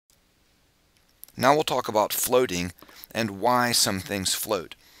Now we'll talk about floating and why some things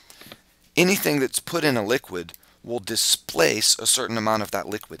float. Anything that's put in a liquid will displace a certain amount of that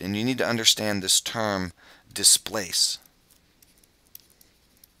liquid, and you need to understand this term, displace.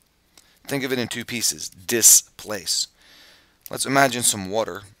 Think of it in two pieces, displace. Let's imagine some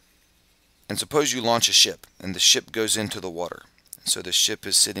water, and suppose you launch a ship, and the ship goes into the water. So the ship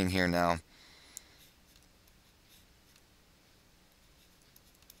is sitting here now.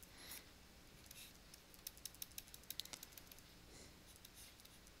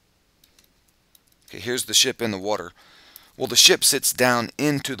 Okay, here's the ship in the water. Well, the ship sits down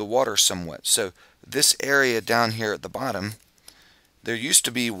into the water somewhat. So this area down here at the bottom, there used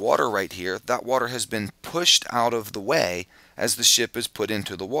to be water right here. That water has been pushed out of the way as the ship is put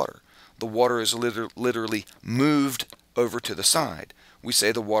into the water. The water is literally moved over to the side. We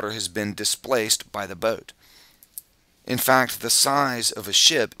say the water has been displaced by the boat. In fact, the size of a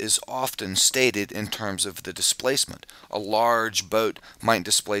ship is often stated in terms of the displacement. A large boat might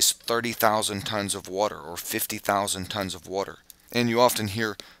displace 30,000 tons of water or 50,000 tons of water. And you often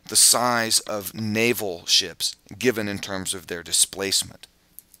hear the size of naval ships given in terms of their displacement.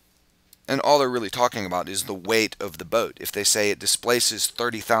 And all they're really talking about is the weight of the boat. If they say it displaces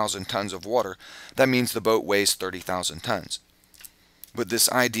 30,000 tons of water, that means the boat weighs 30,000 tons. But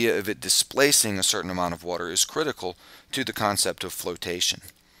this idea of it displacing a certain amount of water is critical to the concept of flotation.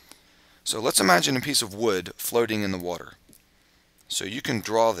 So let's imagine a piece of wood floating in the water. So you can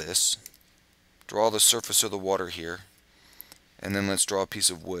draw this, draw the surface of the water here, and then let's draw a piece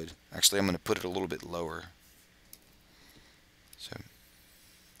of wood. Actually, I'm going to put it a little bit lower. So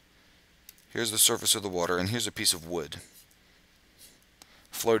here's the surface of the water, and here's a piece of wood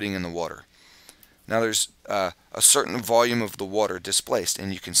floating in the water. Now there's a certain volume of the water displaced,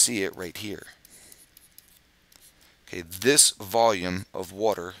 and you can see it right here. Okay, this volume of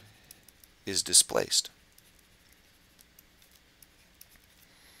water is displaced.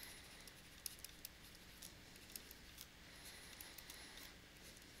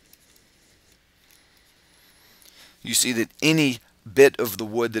 You see that any bit of the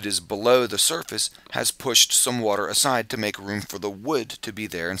wood that is below the surface has pushed some water aside to make room for the wood to be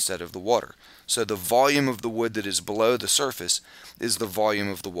there instead of the water. So the volume of the wood that is below the surface is the volume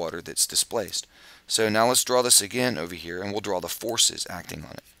of the water that's displaced. So now let's draw this again over here, and we'll draw the forces acting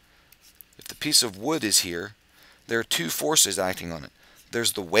on it. If the piece of wood is here, there are two forces acting on it.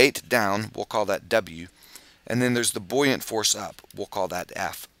 There's the weight down, we'll call that W, and then there's the buoyant force up, we'll call that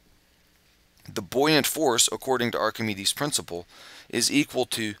F. The buoyant force, according to Archimedes' principle, is equal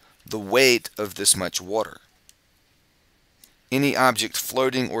to the weight of this much water. Any object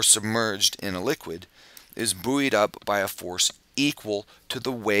floating or submerged in a liquid is buoyed up by a force equal to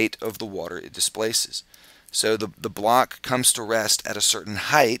the weight of the water it displaces. So the block comes to rest at a certain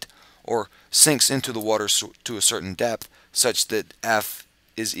height or sinks into the water to a certain depth such that F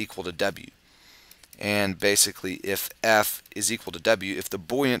is equal to W. And basically, if F is equal to W, if the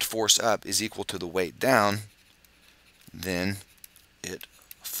buoyant force up is equal to the weight down, then it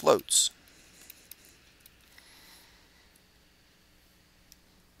floats.